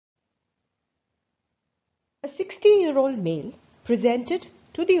A 60-year-old male presented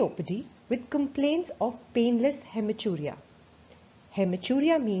to the OPD with complaints of painless hematuria.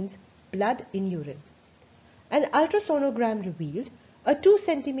 Hematuria means blood in urine. An ultrasonogram revealed a 2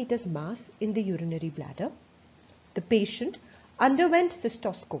 cm mass in the urinary bladder. The patient underwent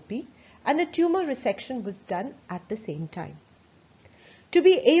cystoscopy and a tumor resection was done at the same time. To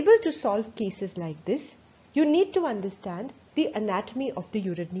be able to solve cases like this, you need to understand the anatomy of the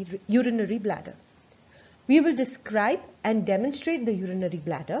urinary bladder. We will describe and demonstrate the urinary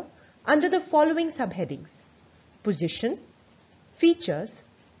bladder under the following subheadings: position, features,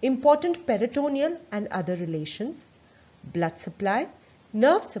 important peritoneal and other relations, blood supply,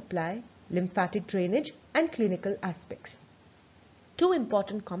 nerve supply, lymphatic drainage, and clinical aspects. Two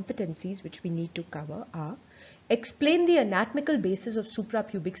important competencies which we need to cover are: explain the anatomical basis of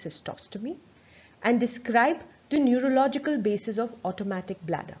suprapubic cystostomy and describe the neurological basis of automatic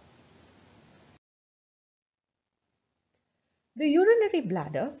bladder. The urinary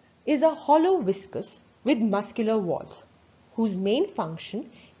bladder is a hollow viscus with muscular walls whose main function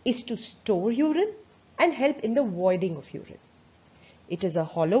is to store urine and help in the voiding of urine. It is a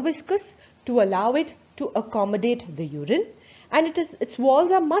hollow viscus to allow it to accommodate the urine, and its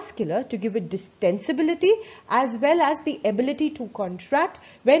walls are muscular to give it distensibility as well as the ability to contract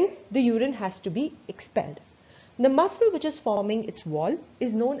when the urine has to be expelled. The muscle which is forming its wall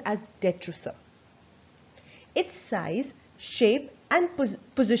is known as detrusor. Its size, shape and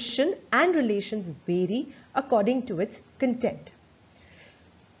position and relations vary according to its content.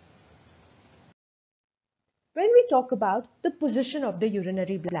 When we talk about the position of the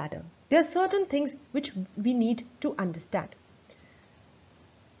urinary bladder, there are certain things which we need to understand.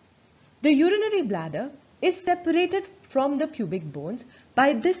 The urinary bladder is separated from the pubic bones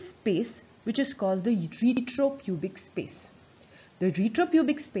by this space which is called the retropubic space. The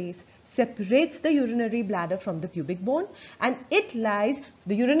retropubic space separates the urinary bladder from the pubic bone, and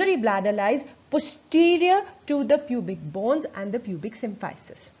the urinary bladder lies posterior to the pubic bones and the pubic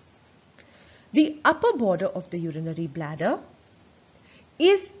symphysis. The upper border of the urinary bladder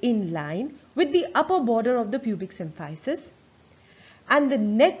is in line with the upper border of the pubic symphysis, and the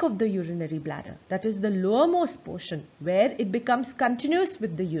neck of the urinary bladder, that is the lowermost portion where it becomes continuous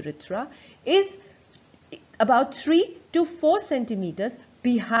with the urethra, is about 3 to 4 centimeters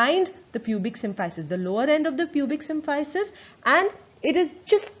behind the pubic symphysis, the lower end of the pubic symphysis, and it is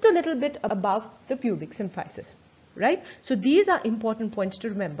just a little bit above the pubic symphysis. Right? So these are important points to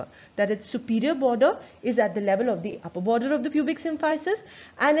remember, that its superior border is at the level of the upper border of the pubic symphysis,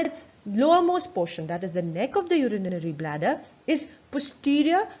 and its lowermost portion, that is the neck of the urinary bladder, is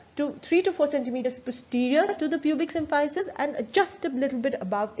posterior to 3 to 4 centimeters posterior to the pubic symphysis and just a little bit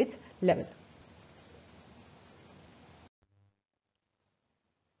above its level.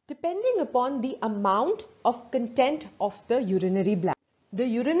 Depending upon the amount of content of the urinary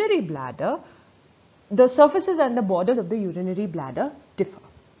bladder, the surfaces and the borders of the urinary bladder differ.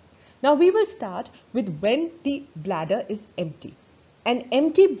 Now we will start with when the bladder is empty. An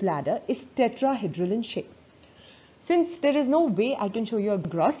empty bladder is tetrahedral in shape. Since there is no way I can show you a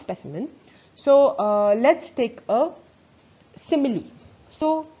gross specimen, so let's take a simile.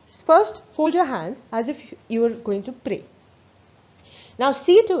 So first fold your hands as if you are going to pray. Now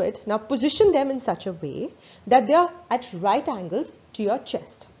see to it, now position them in such a way that they are at right angles to your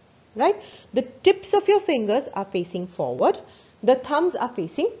chest. Right? The tips of your fingers are facing forward, the thumbs are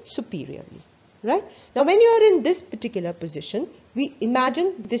facing superiorly. Right? Now when you are in this particular position, we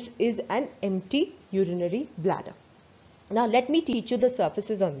imagine this is an empty urinary bladder. Now let me teach you the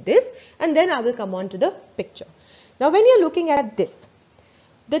surfaces on this, and then I will come on to the picture. Now when you are looking at this,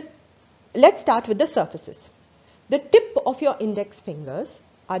 let's start with the surfaces. The tip of your index fingers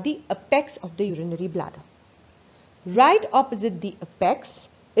are the apex of the urinary bladder. Right opposite the apex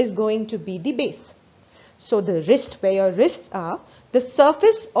is going to be the base. So the wrist, where your wrists are, the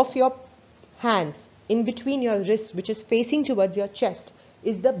surface of your hands in between your wrists, which is facing towards your chest,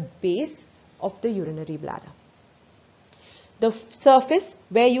 is the base of the urinary bladder. The surface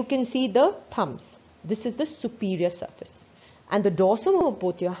where you can see the thumbs, this is the superior surface, and the dorsum of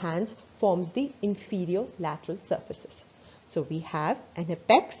both your hands forms the inferior lateral surfaces. So we have an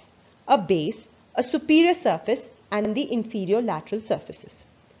apex, a base, a superior surface, and the inferior lateral surfaces.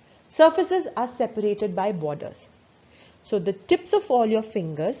 Surfaces are separated by borders. So the tips of all your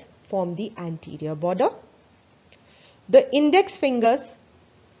fingers form the anterior border. The index fingers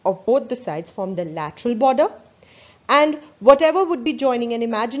of both the sides form the lateral border. And whatever would be joining an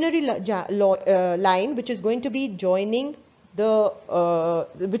imaginary line which is going to be joining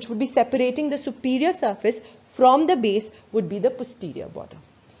which would be separating the superior surface from the base would be the posterior border.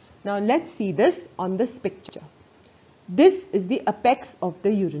 Now let's see this on this picture. This is the apex of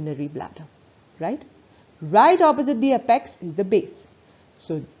the urinary bladder, right? Right opposite the apex is the base.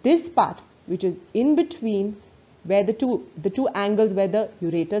 So this part, which is in between where the two angles where the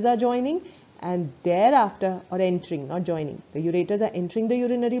ureters are joining and thereafter, or entering, not joining, the ureters are entering the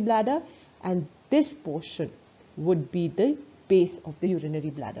urinary bladder, and this portion would be the base of the urinary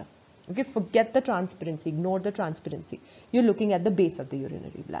bladder. Okay, forget the transparency, ignore the transparency. You're looking at the base of the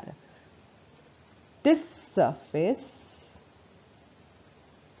urinary bladder. This surface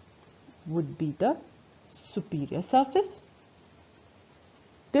would be the superior surface.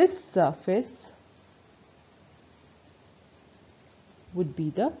 This surface would be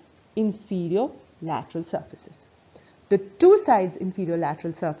the inferior lateral surfaces. The two sides inferior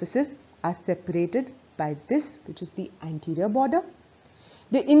lateral surfaces are separated by this, which is the anterior border.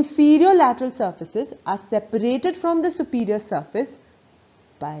 The inferior lateral surfaces are separated from the superior surface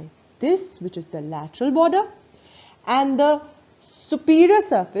by this, which is the lateral border, and the superior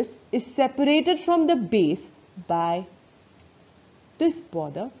surface is separated from the base by this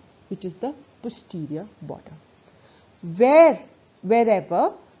border, which is the posterior border.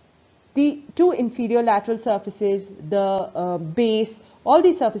 Wherever the two inferior lateral surfaces, the base, all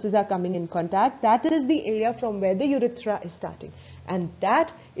these surfaces are coming in contact, that is the area from where the urethra is starting. And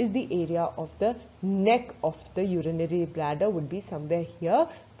that is the area of the neck of the urinary bladder, would be somewhere here,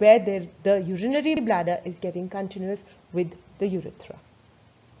 where the urinary bladder is getting continuous with the urethra.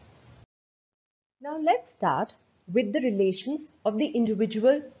 Now let's start with the relations of the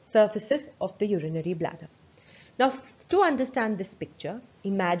individual surfaces of the urinary bladder. Now to understand this picture,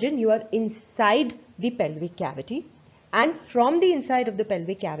 imagine you are inside the pelvic cavity, and from the inside of the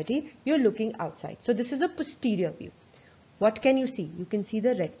pelvic cavity you are looking outside. So this is a posterior view. What can you see? You can see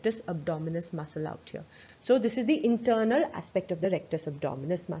the rectus abdominis muscle out here. So this is the internal aspect of the rectus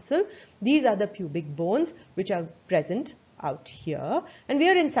abdominis muscle. These are the pubic bones which are present out here, and we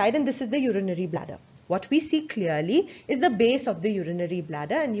are inside, and this is the urinary bladder. What we see clearly is the base of the urinary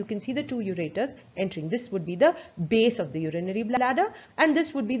bladder, and you can see the two ureters entering. This would be the base of the urinary bladder, and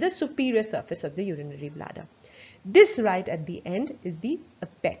this would be the superior surface of the urinary bladder. This right at the end is the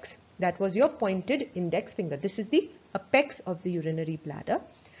apex. That was your pointed index finger. This is the apex of the urinary bladder,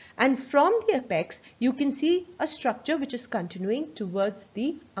 and from the apex you can see a structure which is continuing towards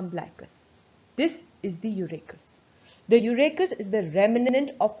the umbilicus. This is the urachus. The urachus is the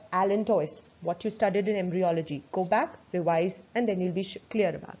remnant of allantois, what you studied in embryology. Go back, revise, and then you'll be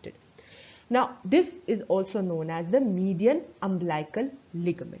clear about it. Now this is also known as the median umbilical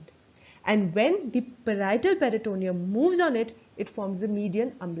ligament, and when the parietal peritoneum moves on it, it forms the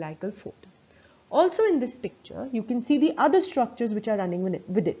median umbilical fold. Also in this picture, you can see the other structures which are running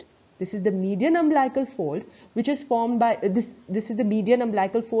with it. This is the median umbilical fold, which is formed by, this is the median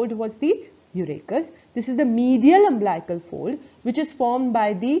umbilical fold towards the urachus. This is the medial umbilical fold, which is formed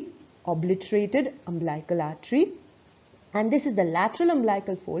by the obliterated umbilical artery. And this is the lateral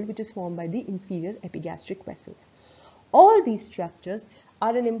umbilical fold, which is formed by the inferior epigastric vessels. All these structures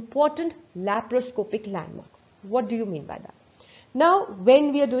are an important laparoscopic landmark. What do you mean by that? Now,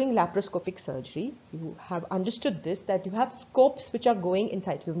 when we are doing laparoscopic surgery, you have understood this, that you have scopes which are going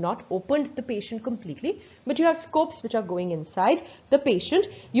inside. You have not opened the patient completely, but you have scopes which are going inside the patient.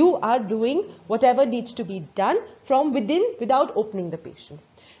 You are doing whatever needs to be done from within without opening the patient.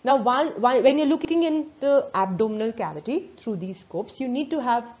 Now, when you're looking in the abdominal cavity through these scopes, you need to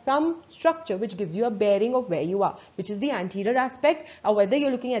have some structure which gives you a bearing of where you are, which is the anterior aspect, or whether you're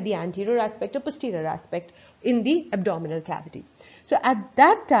looking at the anterior aspect or posterior aspect in the abdominal cavity. So at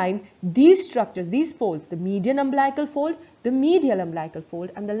that time, these structures, these folds, the median umbilical fold, the medial umbilical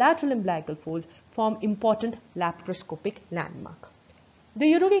fold, and the lateral umbilical fold form important laparoscopic landmark. The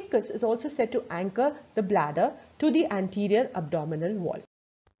urachus is also said to anchor the bladder to the anterior abdominal wall.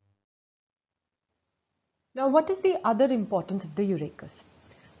 Now, what is the other importance of the urachus?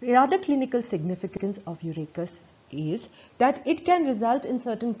 The other clinical significance of urachus is that it can result in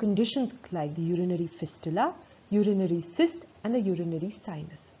certain conditions like the urinary fistula, urinary cyst, and a urinary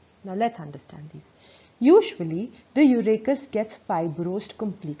sinus. Now, let's understand these. Usually, the urachus gets fibrosed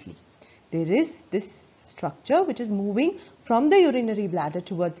completely. There is this structure which is moving from the urinary bladder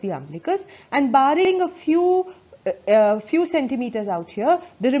towards the umbilicus, and barring a few centimeters out here,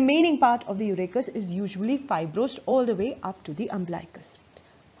 the remaining part of the urachus is usually fibrosed all the way up to the umbilicus.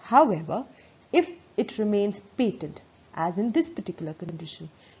 However, if it remains patent, as in this particular condition,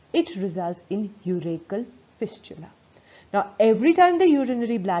 it results in urachal fistula. Now, every time the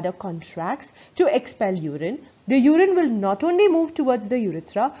urinary bladder contracts to expel urine, the urine will not only move towards the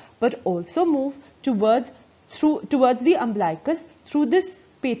urethra, but also move towards the umbilicus through this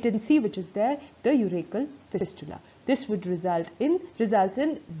patency which is there, the urachal fistula. This would results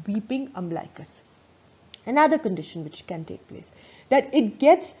in weeping umbilicus. Another condition which can take place, that it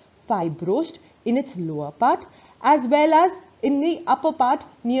gets fibrosed in its lower part as well as in the upper part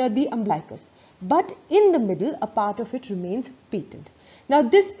near the umbilicus, but in the middle a part of it remains patent. Now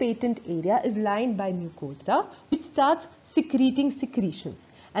this patent area is lined by mucosa which starts secreting secretions,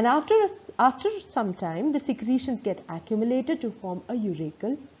 and after some time the secretions get accumulated to form a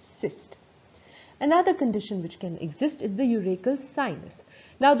urachal cyst. Another condition which can exist is the urachal sinus.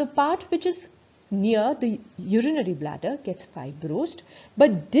 Now the part which is near the urinary bladder gets fibrosed,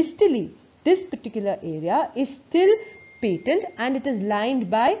 but distally this particular area is still patent and it is lined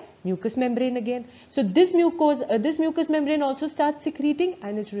by mucous membrane again. So this mucous membrane also starts secreting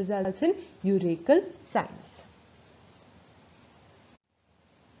and it results in urachal sinus.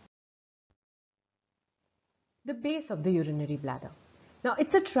 The base of the urinary bladder. Now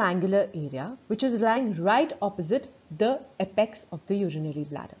it's a triangular area which is lying right opposite the apex of the urinary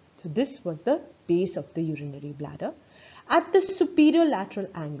bladder. So this was the base of the urinary bladder. At the superior lateral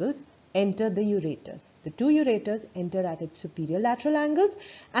angles enter the ureters. The two ureters enter at its superior lateral angles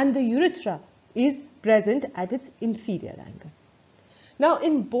and the urethra is present at its inferior angle. Now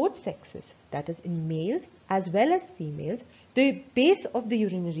in both sexes, that is in males as well as females, the base of the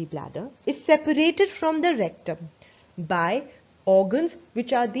urinary bladder is separated from the rectum by organs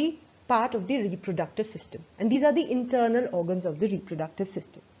which are the part of the reproductive system, and these are the internal organs of the reproductive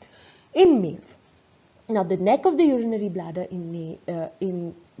system. In males, now the neck of the urinary bladder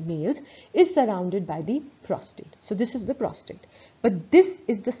in males is surrounded by the prostate. So this is the prostate, but this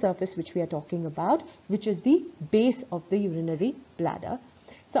is the surface which we are talking about, which is the base of the urinary bladder.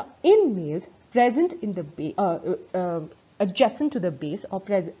 So in males, present in the adjacent to the base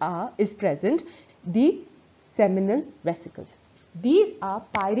is present the seminal vesicles. These are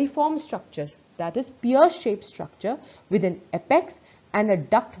pyriform structures, that is pear-shaped structure with an apex and a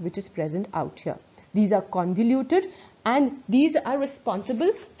duct which is present out here. These are convoluted and these are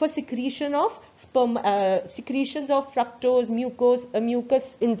responsible for secretion of secretions of fructose, mucus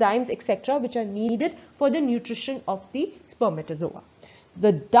enzymes, etc., which are needed for the nutrition of the spermatozoa.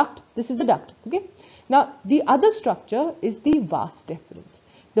 The duct, this is the duct. Okay. Now the other structure is the vas deferens.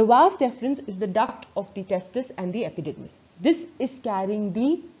 The vas deferens is the duct of the testis and the epididymis. This is carrying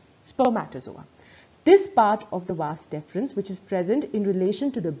the spermatozoa. This part of the vas deferens, which is present in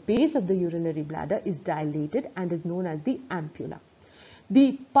relation to the base of the urinary bladder, is dilated and is known as the ampulla.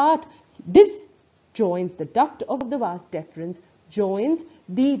 This joins the duct of the vas deferens, joins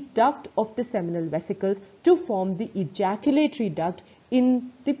the duct of the seminal vesicles to form the ejaculatory duct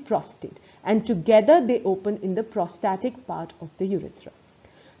in the prostate, and together they open in the prostatic part of the urethra.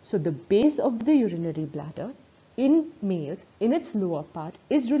 So the base of the urinary bladder in males, in its lower part,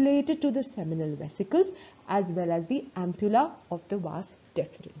 is related to the seminal vesicles as well as the ampulla of the vas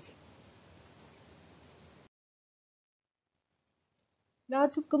deferens. Now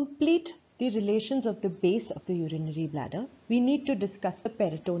to complete the relations of the base of the urinary bladder, we need to discuss the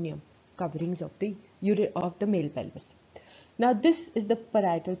peritoneum coverings of the male pelvis. Now this is the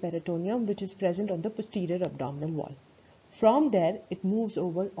parietal peritoneum which is present on the posterior abdominal wall. From there it moves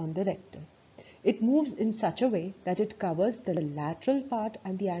over on the rectum. It moves in such a way that it covers the lateral part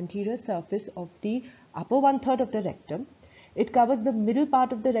and the anterior surface of the upper 1/3 of the rectum. It covers the middle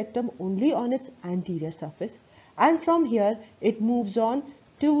part of the rectum only on its anterior surface, and from here it moves on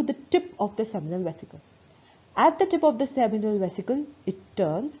to the tip of the seminal vesicle. At the tip of the seminal vesicle, it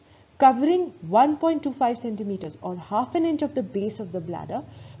turns, covering 1.25 centimeters or half an inch of the base of the bladder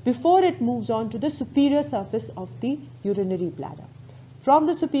before it moves on to the superior surface of the urinary bladder. From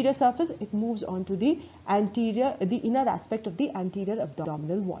the superior surface, it moves on to the inner aspect of the anterior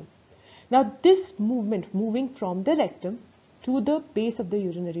abdominal wall. Now this movement, moving from the rectum to the base of the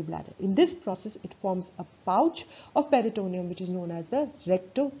urinary bladder, in this process it forms a pouch of peritoneum which is known as the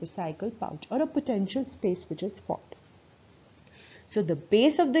rectovesical pouch, or a potential space which is formed. So the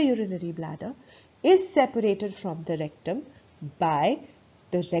base of the urinary bladder is separated from the rectum by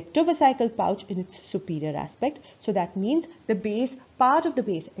the rectovesical pouch in its superior aspect. So that means the base, part of the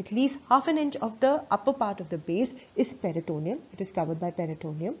base, at least half an inch of the upper part of the base is peritoneal. It is covered by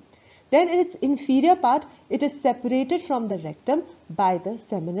peritoneum. Then in its inferior part, it is separated from the rectum by the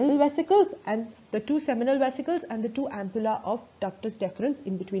seminal vesicles, and the two seminal vesicles and the two ampulla of ductus deferens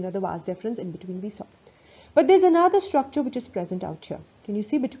in between, or the vas deferens in between these. But there's another structure which is present out here. Can you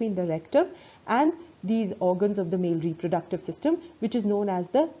see between the rectum and these organs of the male reproductive system, which is known as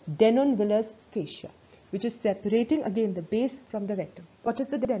the Denonville's fascia, which is separating again the base from the rectum. What is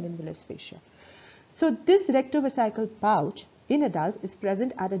the Denonville's fascia? So this rectovesical pouch in adults is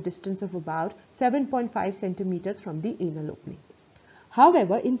present at a distance of about 7.5 centimeters from the anal opening.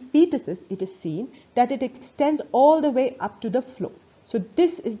 However, in fetuses, it is seen that it extends all the way up to the floor. So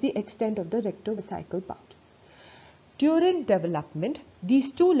this is the extent of the rectovesical pouch. During development,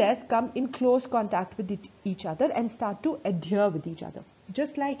 these two layers come in close contact with each other and start to adhere with each other.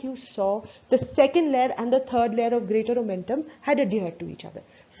 Just like you saw, the second layer and the third layer of greater omentum had adhered to each other.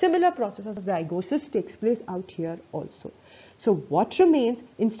 Similar process of zygosis takes place out here also. So what remains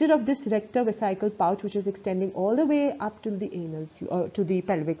instead of this rectovesical pouch, which is extending all the way up to the anal to the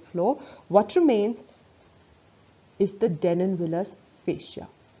pelvic floor, what remains is the Denon-Villers fascia,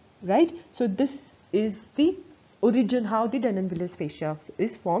 right? So this is the origin, how the Denon-Villers fascia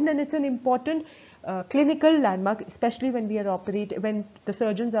is formed, and it's an important clinical landmark, especially when when the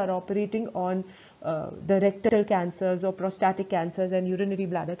surgeons are operating on the rectal cancers or prostatic cancers and urinary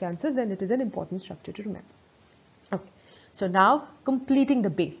bladder cancers. Then it is an important structure to remember. Okay. So now completing the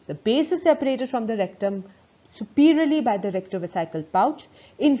base. The base is separated from the rectum superiorly by the rectovesical pouch,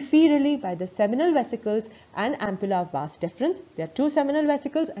 inferiorly by the seminal vesicles and ampulla of vas deferens. There are two seminal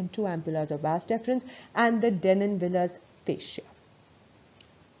vesicles and two ampullas of vas deferens, and the Denon-Villers fascia.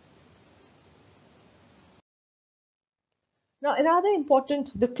 Now, another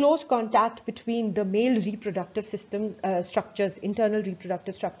important, the close contact between the male reproductive system structures, internal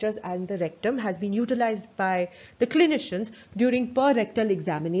reproductive structures, and the rectum has been utilized by the clinicians during per-rectal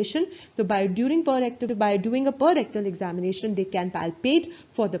examination. So, by doing a per-rectal examination, they can palpate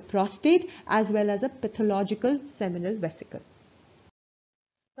for the prostate as well as a pathological seminal vesicle.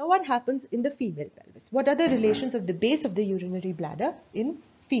 Now, what happens in the female pelvis? What are the relations of the base of the urinary bladder in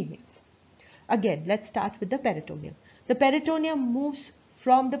females? Again, let's start with the peritoneum. The peritoneum moves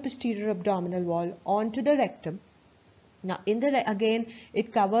from the posterior abdominal wall onto the rectum. Now, again,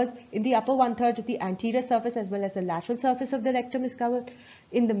 it covers in the upper 1/3 the anterior surface as well as the lateral surface of the rectum is covered.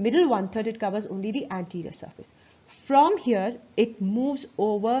 In the middle 1/3 it covers only the anterior surface. From here, it moves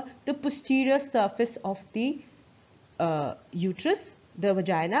over the posterior surface of the uterus, the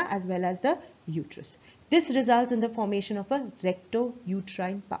vagina as well as the uterus. This results in the formation of a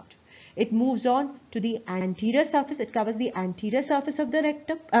recto-uterine pouch. It moves on to the anterior surface. It covers the anterior surface of the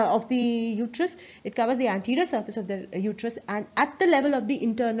rectum, of the uterus. It covers the anterior surface of the uterus, and at the level of the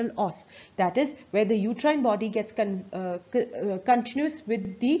internal os, that is where the uterine body gets continuous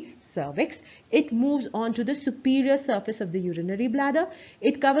with the cervix, it moves on to the superior surface of the urinary bladder.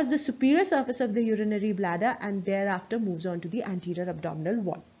 It covers the superior surface of the urinary bladder and thereafter moves on to the anterior abdominal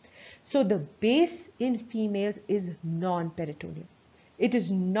wall. So the base in females is non-peritoneal. It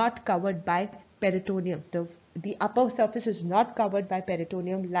is not covered by peritoneum. The upper surface is not covered by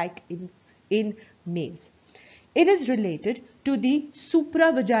peritoneum like in males. It is related to the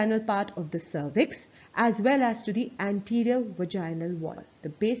supravaginal part of the cervix as well as to the anterior vaginal wall. The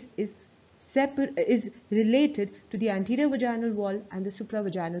base is related to the anterior vaginal wall and the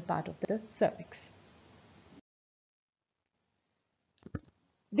supravaginal part of the cervix.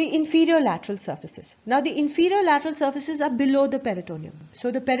 The inferior lateral surfaces. Now the inferior lateral surfaces are below the peritoneum.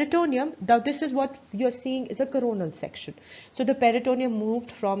 So the peritoneum, now this is what you're seeing is a coronal section. So the peritoneum moved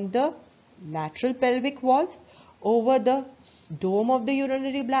from the lateral pelvic walls over the dome of the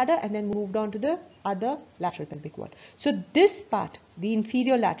urinary bladder and then moved on to the other lateral pelvic wall. So this part, the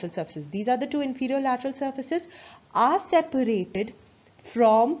inferior lateral surfaces, these are the two inferior lateral surfaces, are separated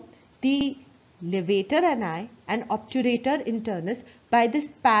from the levator ani and obturator internus by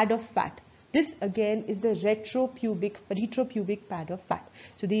this pad of fat. This again is the retropubic pad of fat.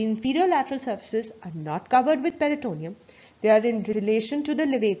 So the inferior lateral surfaces are not covered with peritoneum. They are in relation to the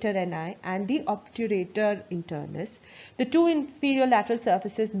levator ani and the obturator internus. The two inferior lateral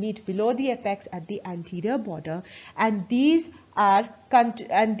surfaces meet below the apex at the anterior border, and these are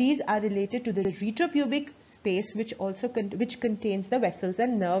related to the retropubic space, which contains the vessels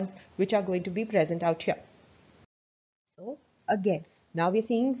and nerves which are going to be present out here. So again, now we are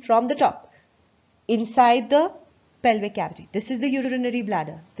seeing from the top, inside the pelvic cavity. This is the urinary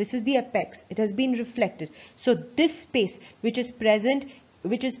bladder. This is the apex. It has been reflected. So this space which is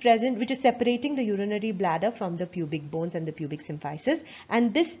separating the urinary bladder from the pubic bones and the pubic symphysis,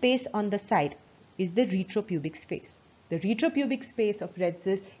 and this space on the side is the retropubic space. The retropubic space of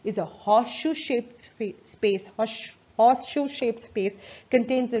Retz's is a horseshoe-shaped space. Horseshoe-shaped space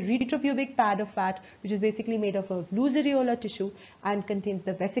contains the retropubic pad of fat, which is basically made of a loose areolar tissue and contains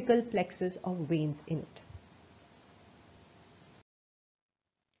the vesical plexus of veins in it.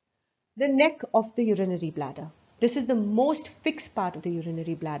 The neck of the urinary bladder. This is the most fixed part of the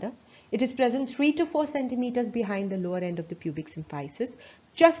urinary bladder. It is present 3 to 4 centimeters behind the lower end of the pubic symphysis,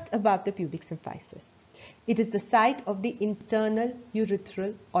 just above the pubic symphysis. It is the site of the internal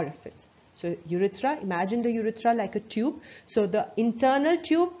urethral orifice. So urethra, imagine the urethra like a tube. So the internal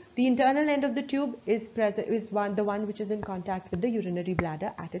tube, the internal end of the tube is the one which is in contact with the urinary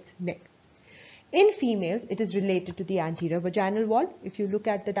bladder at its neck. In females, it is related to the anterior vaginal wall. If you look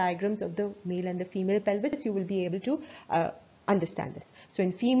at the diagrams of the male and the female pelvis, you will be able to understand this. So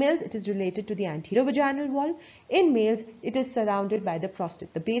in females, it is related to the anterior vaginal wall. In males, it is surrounded by the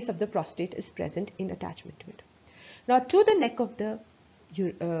prostate. The base of the prostate is present in attachment to it. Now, to the neck of the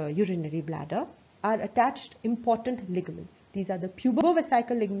urinary bladder are attached important ligaments. These are the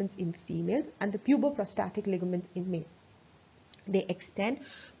pubovesical ligaments in females and the puboprostatic ligaments in males. They extend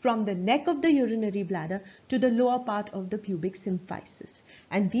from the neck of the urinary bladder to the lower part of the pubic symphysis,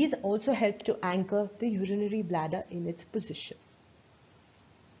 and these also help to anchor the urinary bladder in its position.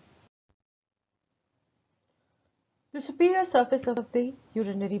 The superior surface of the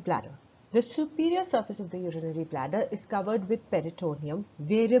urinary bladder. The superior surface of the urinary bladder is covered with peritoneum,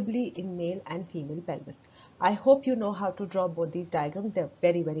 variably in male and female pelvis. I hope you know how to draw both these diagrams. They are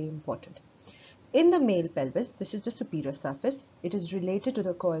very, very important. In the male pelvis, this is the superior surface. It is related to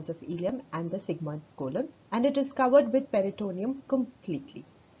the coils of ileum and the sigmoid colon, and it is covered with peritoneum completely.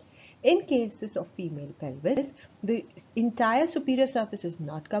 In cases of female pelvis, the entire superior surface is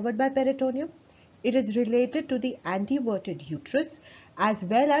not covered by peritoneum. It is related to the anteverted uterus, as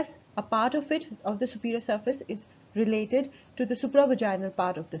well as a part of it, of the superior surface, is related to the supravaginal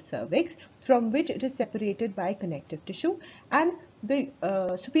part of the cervix, from which it is separated by connective tissue, and the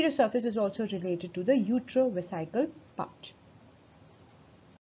superior surface is also related to the utrovesical pouch.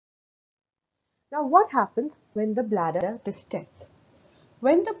 Now, what happens when the bladder distends?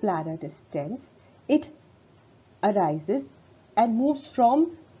 When the bladder distends, it arises and moves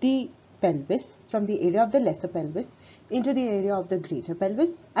from the pelvis, from the area of the lesser pelvis into the area of the greater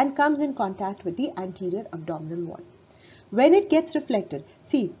pelvis, and comes in contact with the anterior abdominal wall. When it gets reflected,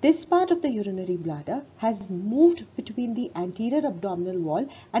 see, this part of the urinary bladder has moved between the anterior abdominal wall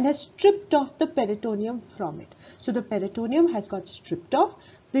and has stripped off the peritoneum from it. So the peritoneum has got stripped off.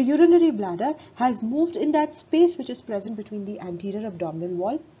 The urinary bladder has moved in that space which is present between the anterior abdominal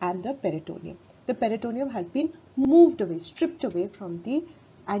wall and the peritoneum. The peritoneum has been moved away, stripped away from the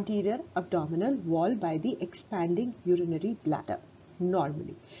anterior abdominal wall by the expanding urinary bladder.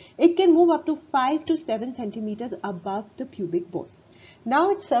 Normally, it can move up to 5 to 7 centimeters above the pubic bone.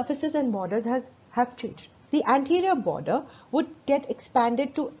 Now its surfaces and borders have changed. The anterior border would get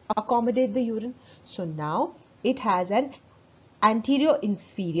expanded to accommodate the urine. So now it has an anterior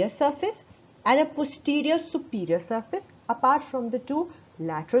inferior surface and a posterior superior surface, apart from the two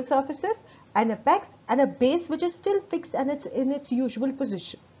lateral surfaces, an apex and a base which is still fixed and it's in its usual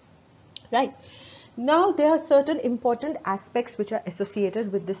position. Right. Now, there are certain important aspects which are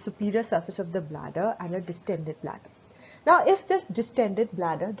associated with the superior surface of the bladder and a distended bladder. Now, if this distended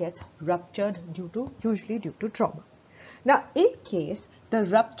bladder gets ruptured usually due to trauma. Now, in case the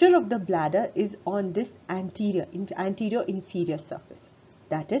rupture of the bladder is on this anterior inferior surface,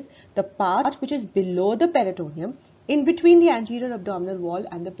 that is the part which is below the peritoneum, in between the anterior abdominal wall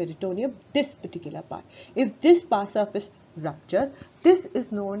and the peritoneum, this particular part. If this part surface ruptures, this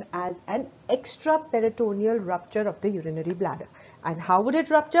is known as an extraperitoneal rupture of the urinary bladder. And how would it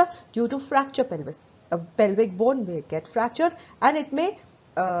rupture? Due to fracture pelvis. A pelvic bone may get fractured and it may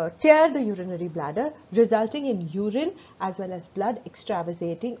tear the urinary bladder, resulting in urine as well as blood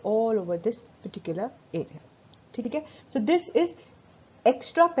extravasating all over this particular area. Okay? So this is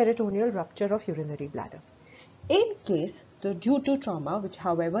extraperitoneal rupture of urinary bladder. In case due to trauma, which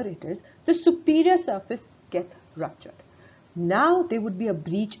however it is, the superior surface gets ruptured. Now there would be a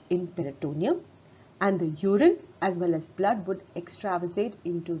breach in peritoneum and the urine as well as blood would extravasate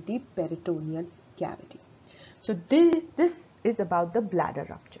into the peritoneal cavity. So this is about the bladder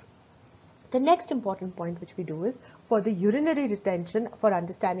rupture. The next important point which we do is for the urinary retention, for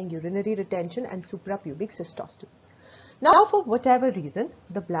understanding urinary retention and suprapubic cystoscopy. Now, for whatever reason,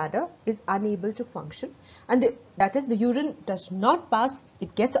 the bladder is unable to function, and that is the urine does not pass,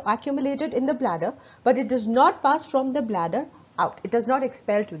 it gets accumulated in the bladder, but it does not pass from the bladder out. It does not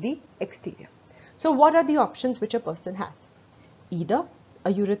expel to the exterior. So, what are the options which a person has? Either a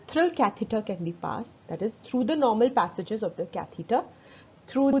urethral catheter can be passed, that is through the normal passages of the catheter,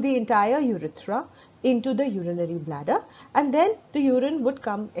 through the entire urethra into the urinary bladder, and then the urine would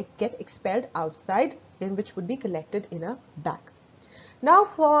get expelled outside, in which would be collected in a bag. Now,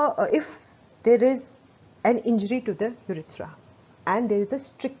 for if there is an injury to the urethra and there is a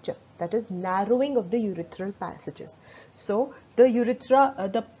stricture, that is narrowing of the urethral passages. So the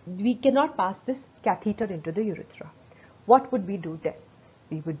urethra, we cannot pass this catheter into the urethra. What would we do then?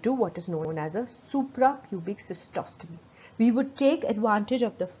 we would do what is known as a suprapubic cystostomy. We would take advantage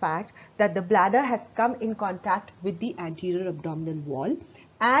of the fact that the bladder has come in contact with the anterior abdominal wall,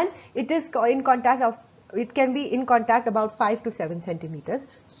 and it is in contact of, it can be in contact about 5 to 7 centimeters.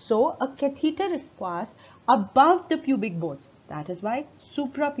 So a catheter is passed above the pubic bones. That is why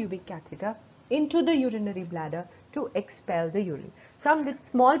suprapubic catheter into the urinary bladder to expel the urine. Some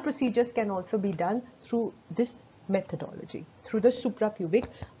small procedures can also be done through this methodology, through the suprapubic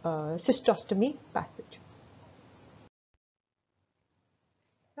cystostomy passage.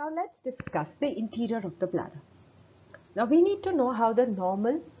 Now let's discuss the interior of the bladder. Now we need to know how the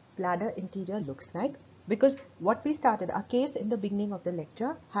normal bladder interior looks like, because what we started, our case in the beginning of the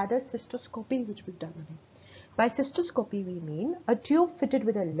lecture had a cystoscopy which was done on it. By cystoscopy we mean a tube fitted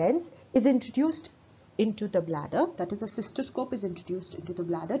with a lens is introduced into the bladder, that is, a cystoscope is introduced into the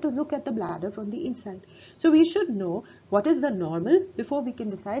bladder to look at the bladder from the inside. So we should know what is the normal before we can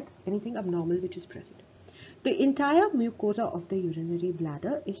decide anything abnormal which is present. The entire mucosa of the urinary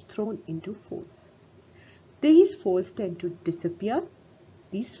bladder is thrown into folds. These folds tend to disappear.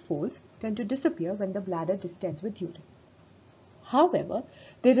 These folds tend to disappear when the bladder distends with urine. However,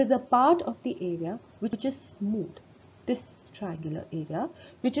 there is a part of the area which is smooth, this triangular area,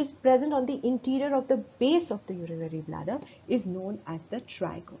 which is present on the interior of the base of the urinary bladder, is known as the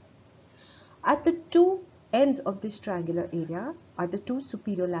trigone. At the two ends of this triangular area are the two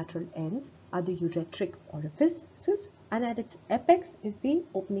superolateral ends are the ureteric orifices, and at its apex is the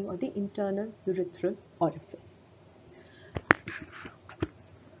opening of the internal urethral orifice.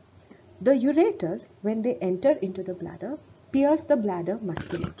 The ureters, when they enter into the bladder, pierce the bladder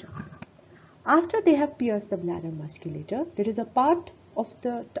musculature. After they have pierced the bladder musculature, there is a part of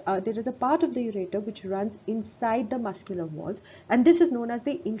the ureter which runs inside the muscular walls, and this is known as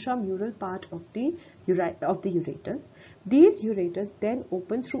the intramural part of the ureters. These ureters then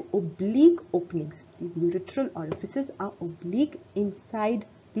open through oblique openings. These urethral orifices are oblique inside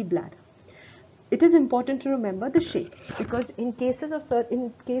the bladder. It is important to remember the shape, because in case of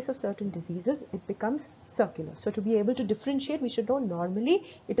certain diseases it becomes circular. So to be able to differentiate, we should know normally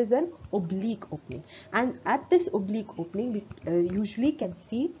it is an oblique opening, and at this oblique opening we usually can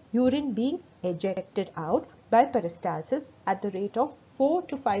see urine being ejected out by peristalsis at the rate of 4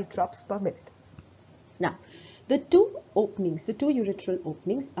 to 5 drops per minute. Now, the two urethral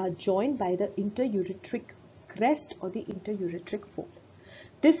openings are joined by the interureteric crest or the interureteric fold.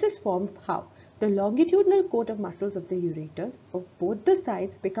 This is formed how? The longitudinal coat of muscles of the ureters of both the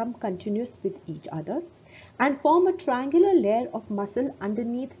sides become continuous with each other and form a triangular layer of muscle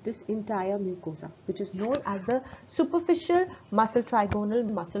underneath this entire mucosa, which is known as the superficial muscle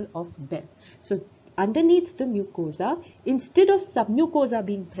trigonal muscle of Bell. So underneath the mucosa, instead of submucosa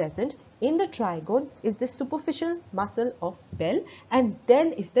being present, in the trigone is the superficial muscle of Bell, and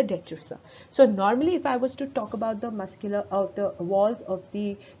then is the detrusor. So normally if I was to talk about the the walls of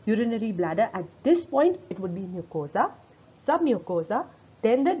the urinary bladder, at this point it would be mucosa, submucosa,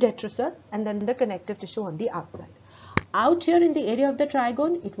 then the detrusor, and then the connective tissue on the outside. Out here in the area of the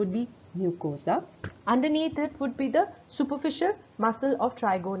trigone, it would be mucosa. Underneath it would be the superficial muscle of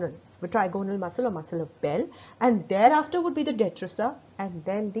trigonal muscle or muscle of Bell, and thereafter would be the detrusor and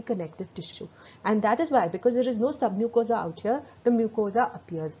then the connective tissue. And that is why, because there is no submucosa out here, the mucosa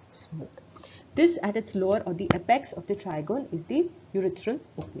appears smooth. This at its lower or the apex of the trigone is the urethral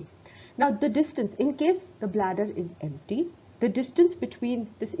opening. Now the distance, in case the bladder is empty, the distance between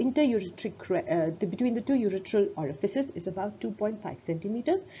this between the two urethral orifices is about 2.5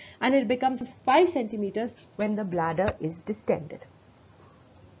 centimeters, and it becomes 5 centimeters when the bladder is distended.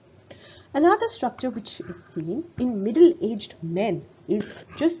 Another structure which is seen in middle-aged men is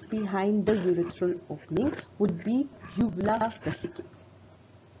just behind the urethral opening would be uvula vesicae.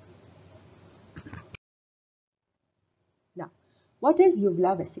 Now, what is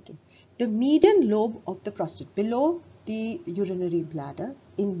uvula vesicae? The median lobe of the prostate below the urinary bladder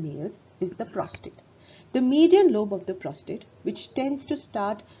in males is the prostate. The median lobe of the prostate, which tends to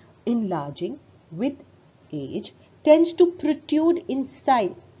start enlarging with age, tends to protrude in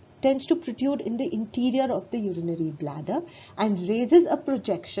the interior of the urinary bladder and raises a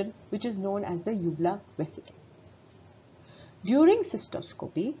projection which is known as the uvula vesicae. During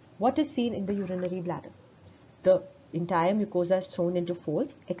cystoscopy, what is seen in the urinary bladder? The entire mucosa is thrown into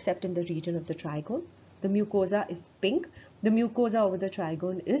folds except in the region of the trigone. The mucosa is pink. The mucosa over the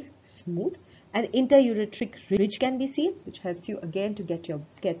trigone is smooth, An interureteric ridge can be seen, which helps you again to get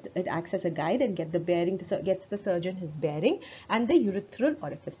it acts as a guide and get the bearing, gets the surgeon his bearing, and the urethral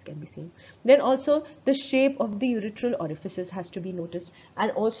orifice can be seen. Then also the shape of the urethral orifices has to be noticed,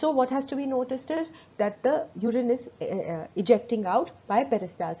 and also what has to be noticed is that the urine is ejecting out by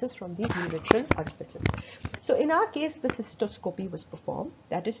peristalsis from these urethral orifices. So in our case, the cystoscopy was performed,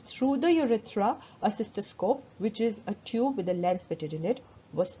 that is through the urethra, a cystoscope, which is a tube with a lens fitted in it,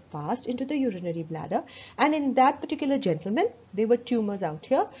 was passed into the urinary bladder, and in that particular gentleman there were tumors out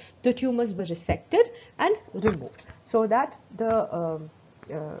here. The tumors were resected and removed so that those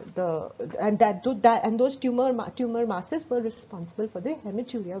tumor masses were responsible for the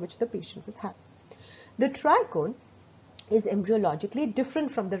hematuria which the patient was having. The tricone is embryologically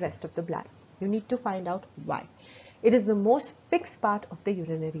different from the rest of the bladder. You need to find out why. It is the most fixed part of the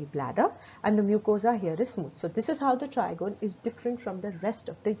urinary bladder, and the mucosa here is smooth. So this is how the trigone is different from the rest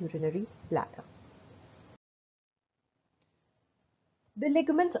of the urinary bladder. The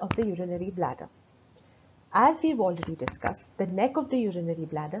ligaments of the urinary bladder. As we've already discussed, the neck of the urinary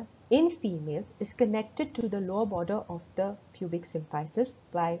bladder in females is connected to the lower border of the pubic symphysis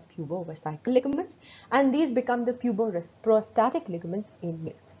by pubovesical ligaments, and these become the puboprostatic ligaments in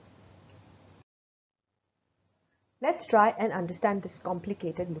males. Let's try and understand this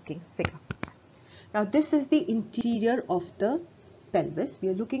complicated looking figure. Now this is the interior of the pelvis. We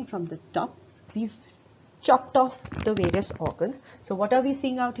are looking from the top. We've chopped off the various organs. So what are we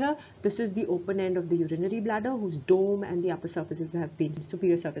seeing out here? This is the open end of the urinary bladder, whose dome and the upper surfaces have been,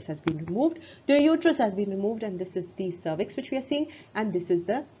 superior surface has been removed. The uterus has been removed, and this is the cervix which we are seeing, and this is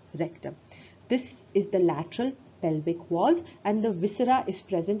the rectum. This is the lateral pelvic walls, and the viscera is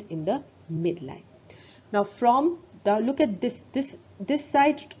present in the midline. Now from the look at this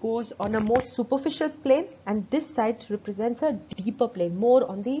side goes on a more superficial plane, and this side represents a deeper plane, more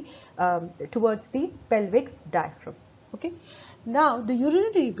on the towards the pelvic diaphragm. Okay. Now the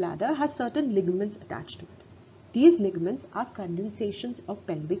urinary bladder has certain ligaments attached to it. These ligaments are condensations of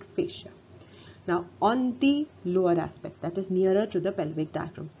pelvic fascia. Now on the lower aspect, that is nearer to the pelvic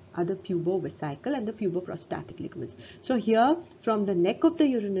diaphragm, are the pubovesical and the puboprostatic ligaments. So here from the neck of the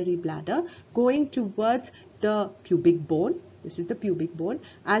urinary bladder going towards the pubic bone, this is the pubic bone,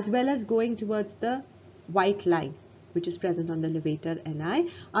 as well as going towards the white line which is present on the levator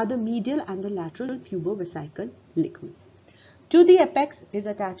ani, are the medial and the lateral pubovesical ligaments. To the apex is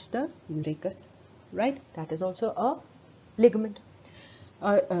attached the urachus, right? That is also a ligament.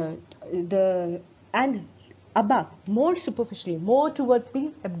 And above, more superficially, more towards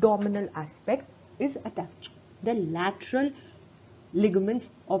the abdominal aspect, is attached the lateral ligaments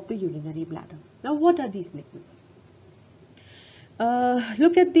of the urinary bladder. Now what are these ligaments?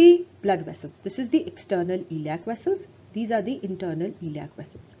 Look at the blood vessels. This is the external iliac vessels. These are the internal iliac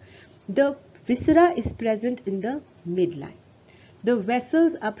vessels. The viscera is present in the midline. The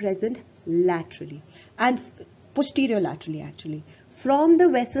vessels are present laterally and posterior laterally actually. From the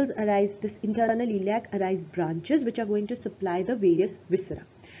vessels arise, this internal iliac arise branches which are going to supply the various viscera.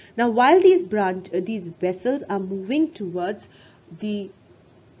 Now while these vessels are moving towards the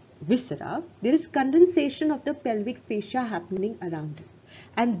viscera, there is condensation of the pelvic fascia happening around us,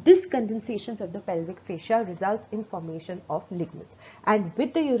 and this condensations of the pelvic fascia results in formation of ligaments. And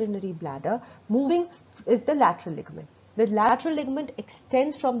with the urinary bladder, moving is the lateral ligament. The lateral ligament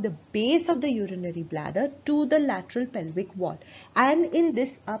extends from the base of the urinary bladder to the lateral pelvic wall, and in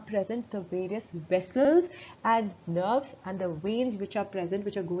this are present the various vessels and nerves and the veins which are present,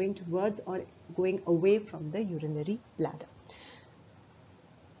 which are going towards or going away from the urinary bladder.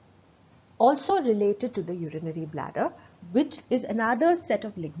 Also related to the urinary bladder, which is another set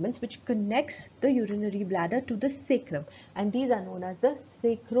of ligaments which connects the urinary bladder to the sacrum, and these are known as the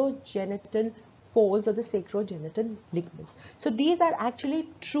sacrogenital folds or the sacrogenital ligaments. So these are actually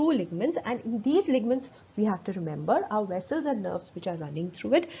true ligaments, and in these ligaments we have to remember our vessels and nerves which are running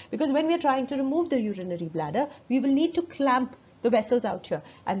through it, because when we are trying to remove the urinary bladder, we will need to clamp the vessels out here,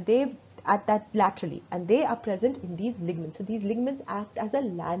 and they at that laterally, and they are present in these ligaments. So these ligaments act as a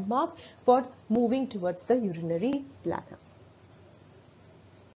landmark for moving towards the urinary bladder.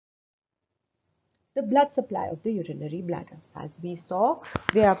 The blood supply of the urinary bladder. As we saw,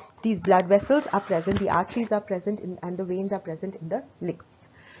 these blood vessels are present, the arteries are present and the veins are present in the ligaments.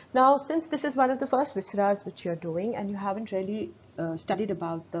 Now, since this is one of the first visceras which you're doing and you haven't really studied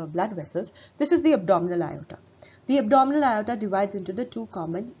about the blood vessels, this is the abdominal aorta. The abdominal aorta divides into the two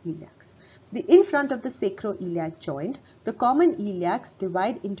common iliacs. In front of the sacroiliac joint, the common iliacs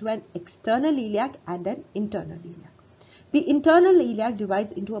divide into an external iliac and an internal iliac. The internal iliac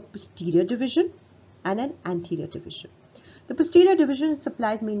divides into a posterior division and an anterior division. The posterior division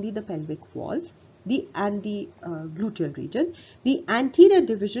supplies mainly the pelvic walls and the gluteal region. The anterior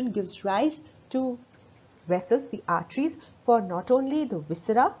division gives rise to vessels, the arteries, for not only the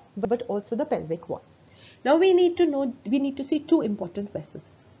viscera but also the pelvic wall. Now we need to see two important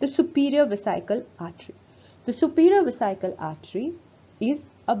vessels. The superior vesical artery. The superior vesical artery is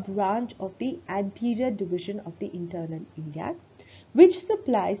a branch of the anterior division of the internal iliac, which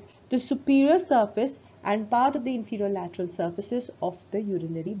supplies the superior surface and part of the inferior lateral surfaces of the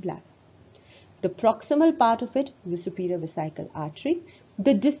urinary bladder. The proximal part of it is the superior vesical artery.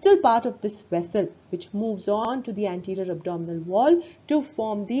 The distal part of this vessel, which moves on to the anterior abdominal wall to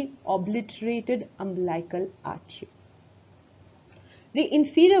form the obliterated umbilical artery. The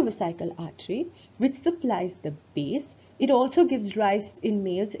inferior vesical artery, which supplies the base, it also gives rise in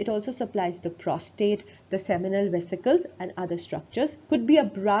males, it also supplies the prostate, the seminal vesicles and other structures, could be a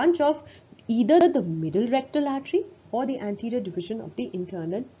branch of either the middle rectal artery or the anterior division of the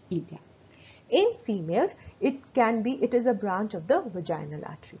internal iliac. In females, it is a branch of the vaginal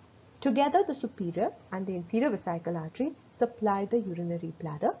artery. Together, the superior and the inferior vesical artery supply the urinary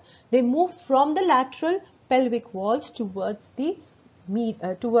bladder. They move from the lateral pelvic walls towards the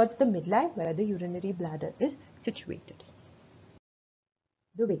midline where the urinary bladder is situated.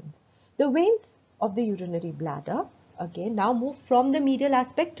 The veins. The veins of the urinary bladder again now move from the medial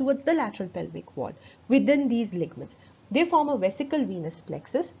aspect towards the lateral pelvic wall within these ligaments. They form a vesical venous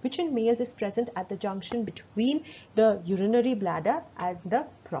plexus, which in males is present at the junction between the urinary bladder and the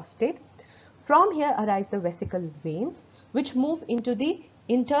prostate. From here arise the vesical veins, which move into the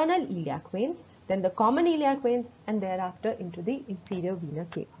internal iliac veins, then the common iliac veins, and thereafter into the inferior vena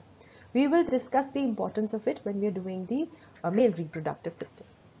cava. We will discuss the importance of it when we are doing the male reproductive system.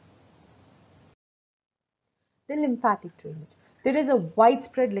 The lymphatic drainage. There is a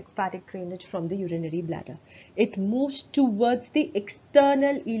widespread lymphatic drainage from the urinary bladder. It moves towards the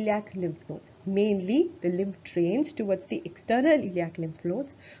external iliac lymph nodes. Mainly, the lymph drains towards the external iliac lymph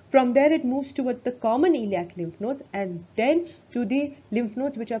nodes. From there, it moves towards the common iliac lymph nodes and then to the lymph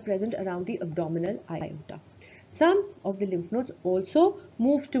nodes which are present around the abdominal aorta. Some of the lymph nodes also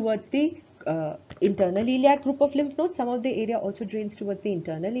move towards the internal iliac group of lymph nodes. Some of the area also drains towards the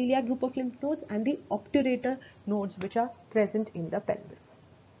internal iliac group of lymph nodes and the obturator nodes which are present in the pelvis.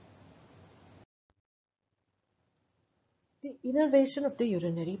 The innervation of the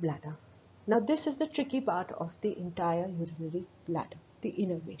urinary bladder. Now this is the tricky part of the entire urinary bladder, the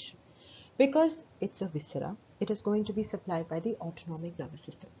innervation. Because it's a viscera, it is going to be supplied by the autonomic nervous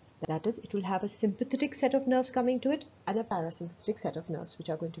system. That is, it will have a sympathetic set of nerves coming to it and a parasympathetic set of nerves which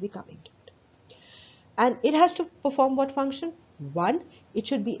are going to be coming to it. And it has to perform what function? One, it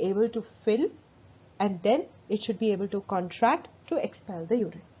should be able to fill and then it should be able to contract to expel the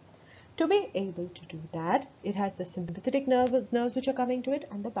urine. To be able to do that, it has the sympathetic nerves which are coming to it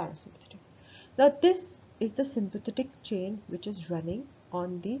and the parasympathetic. Now this is the sympathetic chain which is running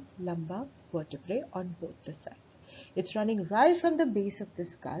on the lumbar vertebrae on both the sides. It's running right from the base of the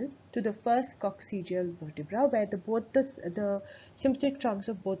skull to the first coccygeal vertebra where both the sympathetic trunks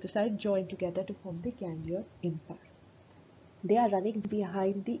of both the sides join together to form the ganglion impar. They are running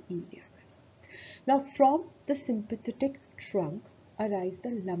behind the iliacs. Now from the sympathetic trunk arise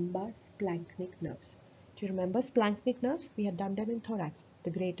the lumbar splanchnic nerves. Do you remember splanchnic nerves? We had done them in thorax, the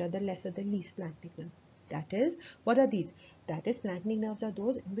greater, the lesser, the least splanchnic nerves. That is, what are these? That is, splanchnic nerves are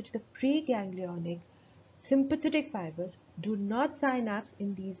those in which the preganglionic sympathetic fibers do not synapse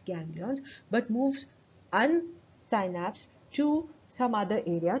in these ganglions but moves unsynapsed to some other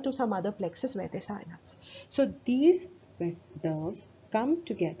area, to some other plexus where they synapse. So these nerves come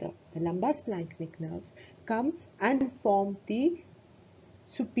together, the lumbar splanchnic nerves come and form the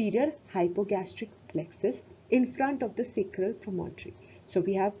superior hypogastric plexus in front of the sacral promontory. So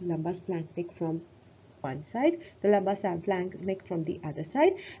we have lumbar splanchnic from one side, the lumbar splanchnic from the other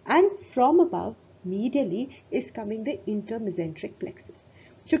side, and from above medially is coming the intermesenteric plexus.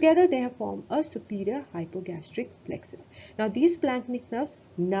 Together they have formed a superior hypogastric plexus. Now these splanchnic nerves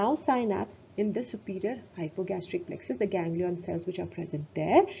now synapse in the superior hypogastric plexus, the ganglion cells which are present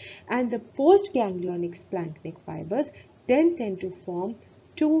there, and the postganglionic splanchnic fibers then tend to form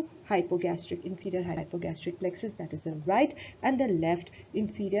two inferior hypogastric plexus, that is the right and the left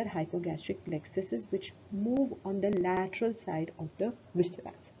inferior hypogastric plexuses, which move on the lateral side of the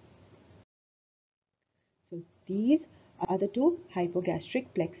viscera. So these are the two hypogastric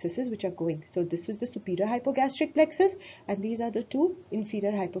plexuses which are going. So this was the superior hypogastric plexus and these are the two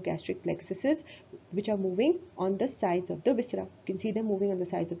inferior hypogastric plexuses which are moving on the sides of the viscera. You can see them moving on the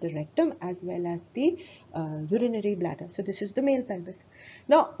sides of the rectum as well as the urinary bladder. So this is the male pelvis.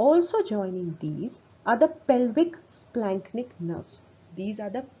 Now also joining these are the pelvic splanchnic nerves. These are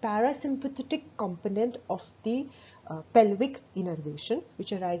the parasympathetic component of the pelvic innervation,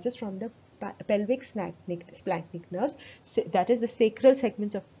 which arises from the pelvic splanchnic nerves, that is the sacral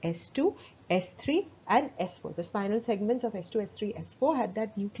segments of S2, S3 and S4. The spinal segments of S2, S3, S4 had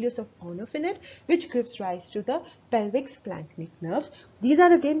that nucleus of Orloff in it, which gives rise to the pelvic splanchnic nerves. These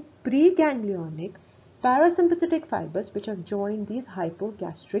are again preganglionic parasympathetic fibers which have joined these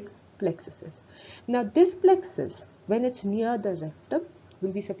hypogastric plexuses. Now this plexus, when it's near the rectum,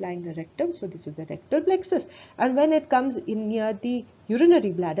 will be supplying the rectum, so this is the rectal plexus, and when it comes in near the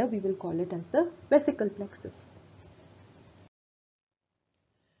urinary bladder, we will call it as the vesical plexus.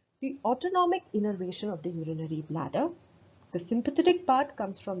 The autonomic innervation of the urinary bladder, the sympathetic part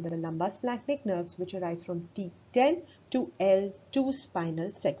comes from the lumbar splanchnic nerves which arise from T10 to L2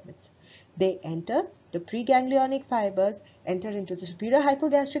 spinal segments. They enter the preganglionic fibers, enter into the superior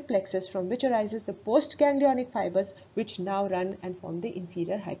hypogastric plexus from which arises the postganglionic fibers which now run and form the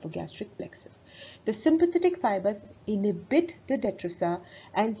inferior hypogastric plexus. The sympathetic fibers inhibit the detrusor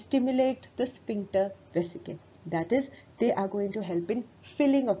and stimulate the sphincter vesicae. That is, they are going to help in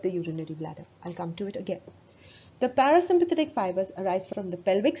filling of the urinary bladder. I'll come to it again. The parasympathetic fibers arise from the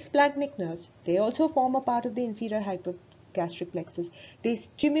pelvic splanchnic nerves. They also form a part of the inferior hypogastric plexus. They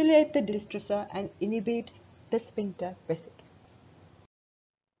stimulate the detrusor and inhibit the sphincter vesicae.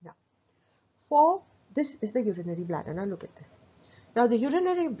 Now, this is the urinary bladder. Now look at this. Now the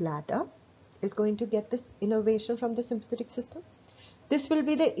urinary bladder is going to get this innervation from the sympathetic system. This will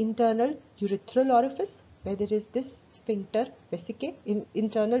be the internal urethral orifice where there is this sphincter vesicae in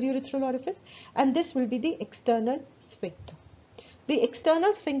internal urethral orifice, and this will be the external sphincter. The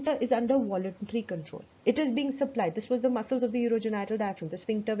external sphincter is under voluntary control. It is being supplied. This was the muscles of the urogenital diaphragm, the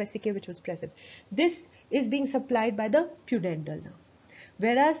sphincter vesicae which was present. This is being supplied by the pudendal nerve.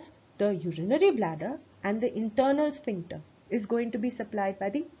 Whereas the urinary bladder and the internal sphincter is going to be supplied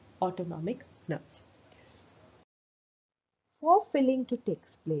by the autonomic nerves. For filling to take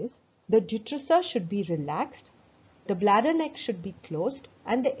place, the detrusor should be relaxed, the bladder neck should be closed,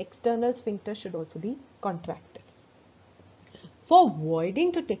 and the external sphincter should also be contracted. For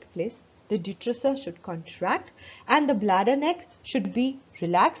voiding to take place, the detrusor should contract and the bladder neck should be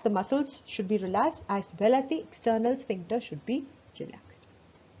relaxed, the muscles should be relaxed, as well as the external sphincter should be relaxed.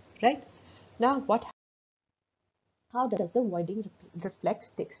 Right? Now, how does the voiding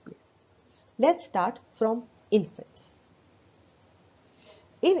reflex takes place? Let's start from infants.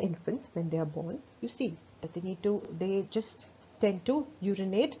 In infants, when they are born, you see that they just tend to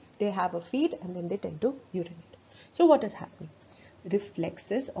urinate. They have a feed and then they tend to urinate. So what is happening?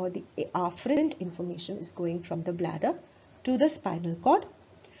 Reflexes or the afferent information is going from the bladder to the spinal cord.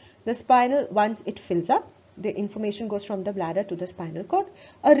 The spinal, once it fills up, the information goes from the bladder to the spinal cord.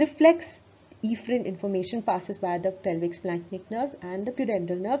 A reflex efferent information passes via the pelvic splanchnic nerves and the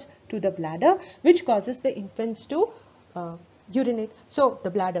pudendal nerves to the bladder, which causes the infants to urinate. So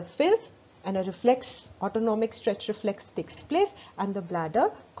the bladder fills and a reflex, autonomic stretch reflex takes place, and the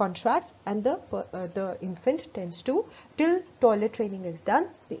bladder contracts, and the infant tends to, till toilet training is done,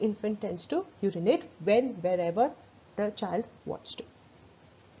 the infant tends to urinate wherever the child wants to.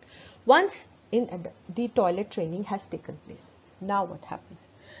 Once the toilet training has taken place, now what happens?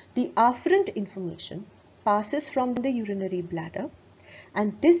 The afferent information passes from the urinary bladder,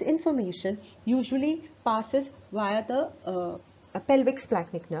 and this information usually passes via the pelvic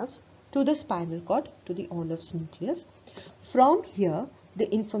splanchnic nerves to the spinal cord, to the Orloff's nucleus. From here, the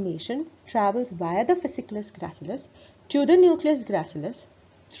information travels via the fasciculus gracilis to the nucleus gracilis,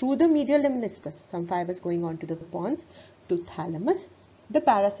 through the medial lemniscus, some fibers going on to the pons, to thalamus, the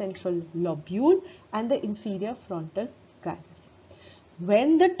paracentral lobule, and the inferior frontal gyrus.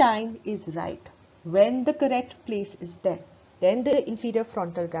 When the time is right, when the correct place is there, then the inferior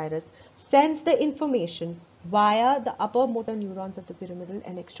frontal gyrus sends the information via the upper motor neurons of the pyramidal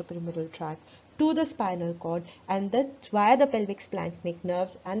and extrapyramidal tract to the spinal cord, and then via the pelvic splanchnic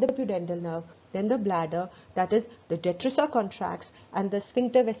nerves and the pudendal nerve, then the bladder, that is the detrusor contracts and the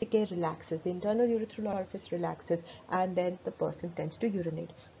sphincter vesicae relaxes, the internal urethral orifice relaxes, and then the person tends to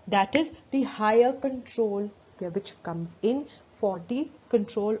urinate. That is the higher control which comes in for the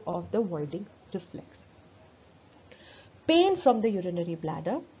control of the voiding reflex. Pain from the urinary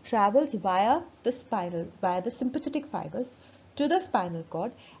bladder travels via the sympathetic fibers to the spinal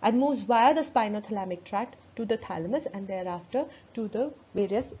cord and moves via the spinothalamic tract to the thalamus, and thereafter to the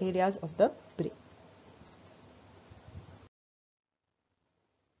various areas of the brain.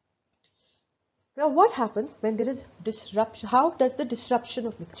 Now what happens when there is disruption? How does the disruption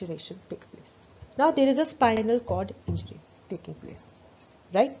of micturition take place? Now there is a spinal cord injury taking place.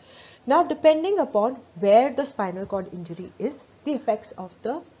 right? Now, depending upon where the spinal cord injury is, the effects of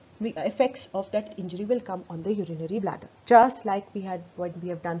that injury will come on the urinary bladder, just like we have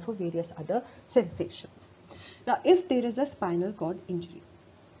done for various other sensations. Now, if there is a spinal cord injury,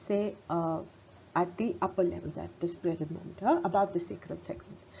 say at the upper levels at this present moment, above the sacral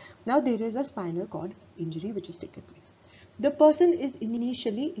segments. Now there is a spinal cord injury which is taken place. The person is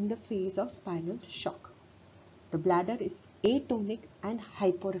initially in the phase of spinal shock. The bladder is atonic and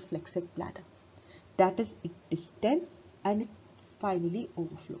hyporeflexic bladder. That is, it distends and it finally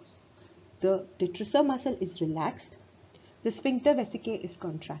overflows. The detrusor muscle is relaxed, the sphincter vesicae is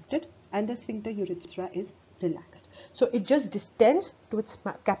contracted, and the sphincter urethra is relaxed. So it just distends to its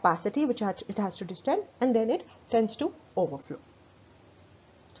capacity which it has to distend, and then it tends to overflow.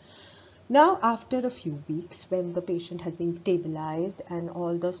 Now, after a few weeks, when the patient has been stabilized and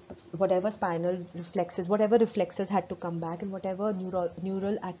all those whatever reflexes had to come back and whatever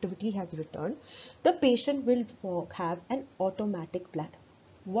neural activity has returned, the patient will have an automatic bladder.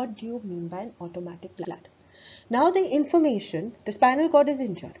 What do you mean by an automatic bladder? Now the spinal cord is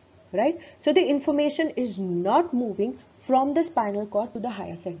injured, right? So the information is not moving from the spinal cord to the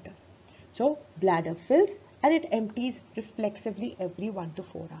higher centers. So bladder fills and it empties reflexively every 1 to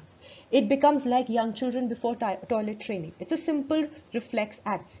 4 hours. It becomes like young children before toilet training. It's a simple reflex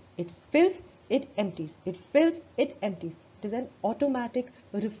act. It fills, it empties. It fills, it empties. It is an automatic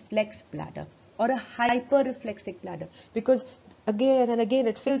reflex bladder or a hyperreflexic bladder, because again and again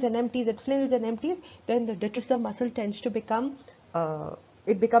it fills and empties, it fills and empties. Then the detrusor muscle tends to become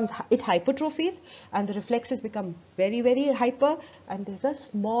it hypertrophies and the reflexes become very, very hyper, and there's a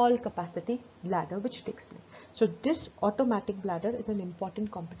small capacity bladder which takes place. So this automatic bladder is an important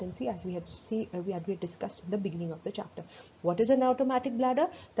competency, as we had discussed in the beginning of the chapter. What is an automatic bladder?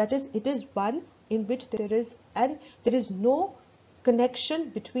 That is, it is one in which there is no connection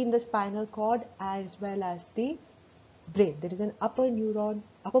between the spinal cord as well as the brain. There is an upper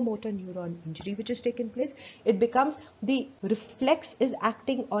motor neuron injury which has taken place. It becomes, the reflex is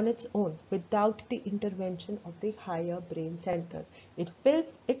acting on its own without the intervention of the higher brain centers. It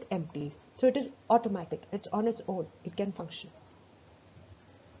fills, it empties. So it is automatic. It's on its own. It can function.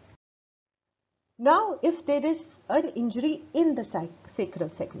 Now, if there is an injury in the sacral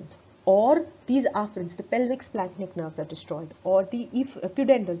segments, or these afferents, the pelvic splanchnic nerves are destroyed, or the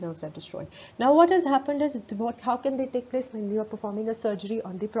pudendal nerves are destroyed. Now what has happened is, how can they take place? When you are performing a surgery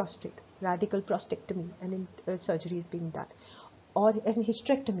on the prostate, radical prostatectomy, and surgery is being done, or an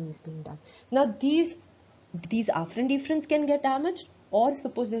hysterectomy is being done. Now these afferent efferents can get damaged, or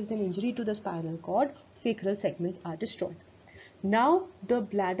suppose there is an injury to the spinal cord, sacral segments are destroyed. Now the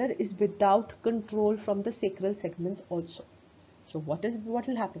bladder is without control from the sacral segments also. So what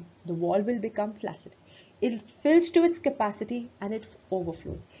will happen? The wall will become flaccid. It fills to its capacity and it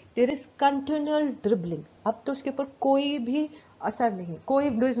overflows. There is continual dribbling. अब तो उसके ऊपर कोई भी असर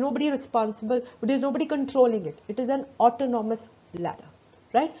नहीं. There is nobody responsible. There is nobody controlling it. It is an autonomous bladder,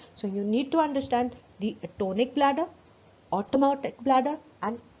 right? So you need to understand the atonic bladder, automatic bladder,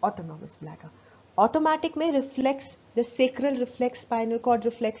 and autonomous bladder. Automatic may reflex, the sacral reflex, spinal cord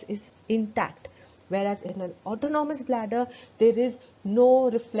reflex is intact. Whereas in an autonomous bladder, there is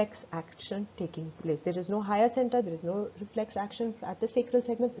no reflex action taking place. There is no higher center, there is no reflex action at the sacral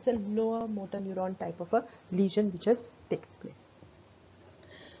segments. It's a lower motor neuron type of a lesion which has taken place.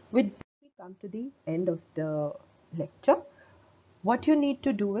 With this, we come to the end of the lecture. What you need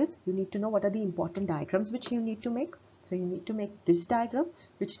to do is, you need to know what are the important diagrams which you need to make. So you need to make this diagram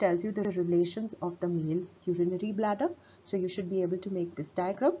which tells you the relations of the male urinary bladder. So you should be able to make this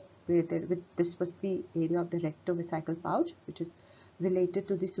diagram. This was the area of the rectovesical pouch, which is related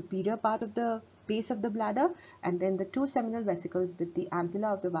to the superior part of the base of the bladder, and then the two seminal vesicles with the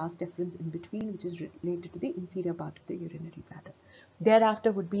ampulla of the vas deferens in between, which is related to the inferior part of the urinary bladder.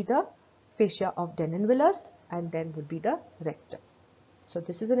 Thereafter would be the fascia of Denonvillers, and then would be the rectum. So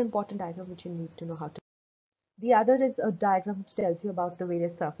this is an important diagram which you need to know how to. The other is a diagram which tells you about the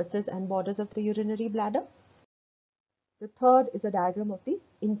various surfaces and borders of the urinary bladder. The third is a diagram of the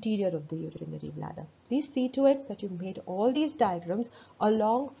interior of the urinary bladder. Please see to it that you made all these diagrams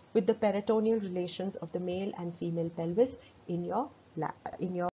along with the peritoneal relations of the male and female pelvis in your